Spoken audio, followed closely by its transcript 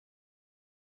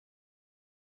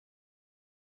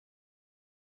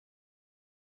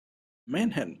The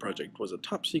Manhattan Project was a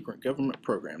top-secret government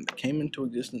program that came into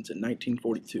existence in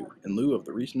 1942 in lieu of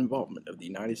the recent involvement of the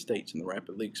United States in the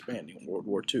rapidly expanding World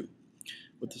War II.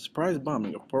 With the surprise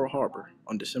bombing of Pearl Harbor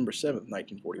on December 7,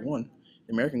 1941,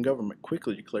 the American government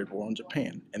quickly declared war on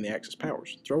Japan and the Axis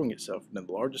powers, throwing itself into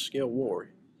the largest-scale war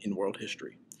in world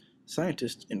history.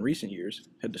 Scientists in recent years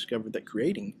had discovered that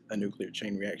creating a nuclear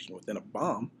chain reaction within a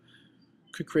bomb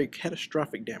could create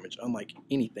catastrophic damage unlike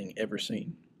anything ever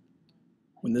seen.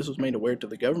 When this was made aware to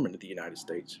the government of the United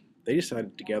States, they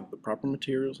decided to gather the proper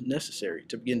materials necessary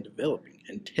to begin developing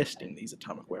and testing these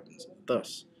atomic weapons.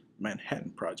 Thus, the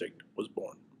Manhattan Project was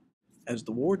born. As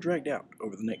the war dragged out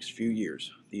over the next few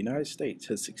years, the United States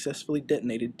has successfully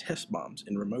detonated test bombs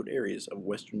in remote areas of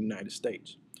western United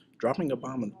States. Dropping a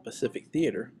bomb in the Pacific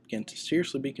Theater began to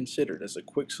seriously be considered as a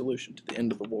quick solution to the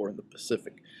end of the war in the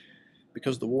Pacific,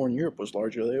 because the war in Europe was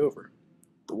largely over.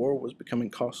 The war was becoming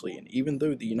costly, and even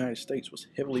though the United States was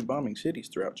heavily bombing cities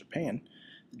throughout Japan,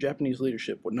 the Japanese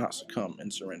leadership would not succumb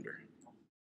and surrender.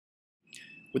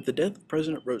 With the death of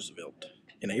President Roosevelt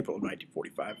in April of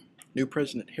 1945, new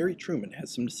President Harry Truman had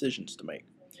some decisions to make.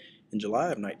 In July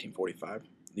of 1945,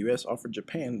 the U.S. offered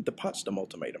Japan the Potsdam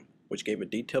Ultimatum, which gave a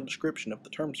detailed description of the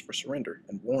terms for surrender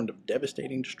and warned of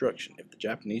devastating destruction if the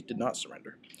Japanese did not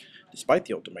surrender. Despite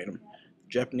the ultimatum, the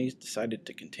Japanese decided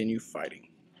to continue fighting.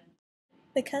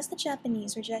 Because the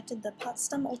Japanese rejected the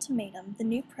Potsdam Ultimatum, the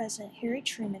new president, Harry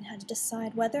Truman, had to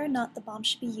decide whether or not the bomb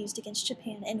should be used against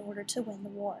Japan in order to win the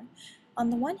war. On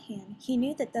the one hand, he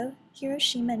knew that though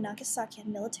Hiroshima and Nagasaki had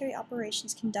military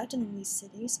operations conducted in these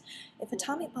cities, if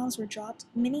atomic bombs were dropped,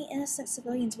 many innocent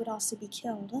civilians would also be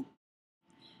killed.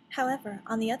 However,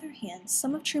 on the other hand,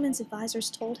 some of Truman's advisors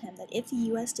told him that if the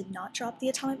U.S. did not drop the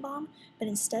atomic bomb, but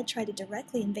instead tried to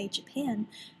directly invade Japan,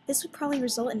 this would probably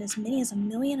result in as many as 1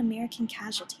 million American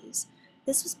casualties.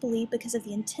 This was believed because of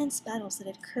the intense battles that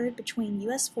had occurred between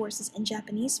U.S. forces and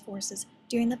Japanese forces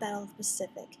during the Battle of the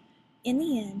Pacific. In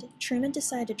the end, Truman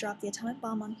decided to drop the atomic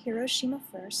bomb on Hiroshima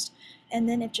first, and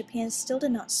then if Japan still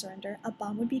did not surrender, a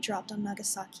bomb would be dropped on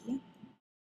Nagasaki.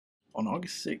 On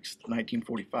August 6,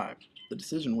 1945, the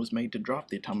decision was made to drop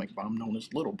the atomic bomb known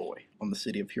as Little Boy on the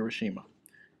city of Hiroshima.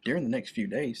 During the next few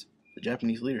days, the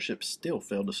Japanese leadership still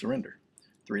failed to surrender.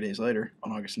 3 days later,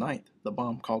 on August 9th, the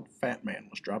bomb called Fat Man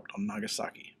was dropped on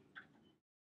Nagasaki.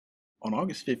 On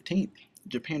August 15th,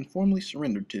 Japan formally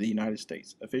surrendered to the United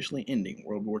States, officially ending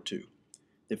World War II.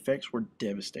 The effects were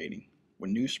devastating.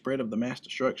 When news spread of the mass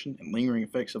destruction and lingering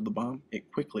effects of the bomb,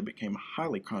 it quickly became a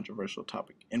highly controversial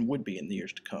topic and would be in the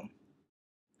years to come.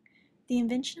 The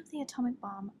invention of the atomic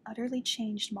bomb utterly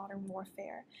changed modern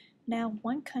warfare. Now,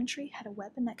 one country had a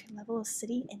weapon that could level a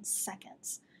city in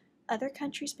seconds. Other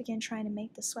countries began trying to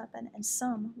make this weapon, and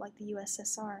some, like the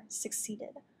USSR,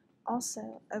 succeeded.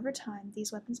 Also, over time,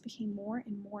 these weapons became more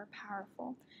and more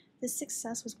powerful. This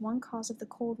success was one cause of the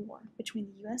Cold War between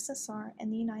the USSR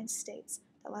and the United States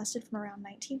that lasted from around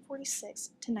 1946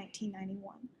 to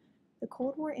 1991. The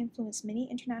Cold War influenced many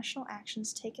international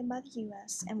actions taken by the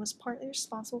U.S. and was partly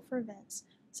responsible for events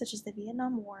such as the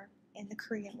Vietnam War and the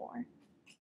Korean War.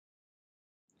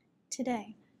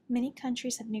 Today, many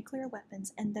countries have nuclear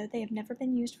weapons, and though they have never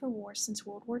been used for war since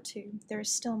World War II, there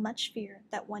is still much fear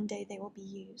that one day they will be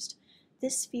used.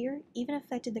 This fear even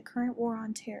affected the current war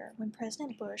on terror when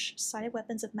President Bush cited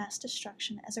weapons of mass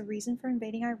destruction as a reason for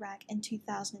invading Iraq in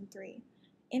 2003.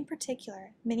 In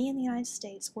particular, many in the United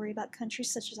States worry about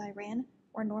countries such as Iran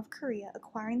or North Korea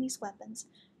acquiring these weapons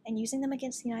and using them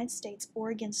against the United States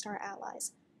or against our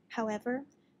allies. However,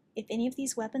 if any of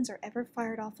these weapons are ever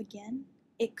fired off again,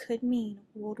 it could mean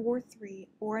World War III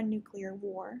or a nuclear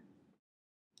war.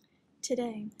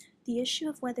 Today, the issue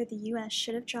of whether the U.S.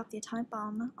 should have dropped the atomic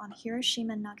bomb on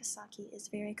Hiroshima and Nagasaki is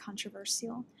very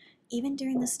controversial. Even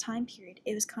during this time period,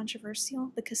 it was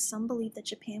controversial because some believed that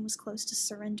Japan was close to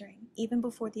surrendering, even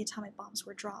before the atomic bombs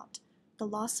were dropped. The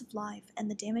loss of life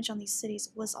and the damage on these cities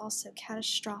was also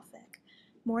catastrophic.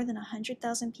 More than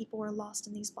 100,000 people were lost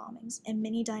in these bombings, and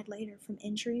many died later from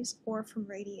injuries or from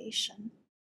radiation.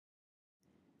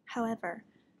 However,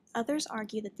 others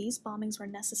argue that these bombings were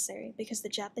necessary because the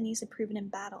Japanese had proven in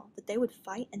battle that they would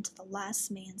fight until the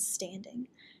last man standing.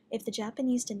 If the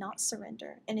Japanese did not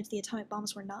surrender, and if the atomic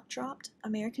bombs were not dropped,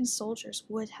 American soldiers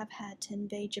would have had to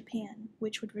invade Japan,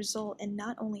 which would result in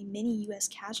not only many U.S.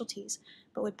 casualties,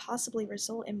 but would possibly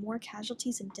result in more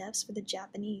casualties and deaths for the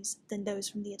Japanese than those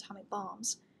from the atomic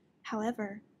bombs.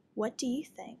 However, what do you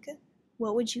think?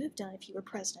 What would you have done if you were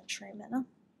President Truman?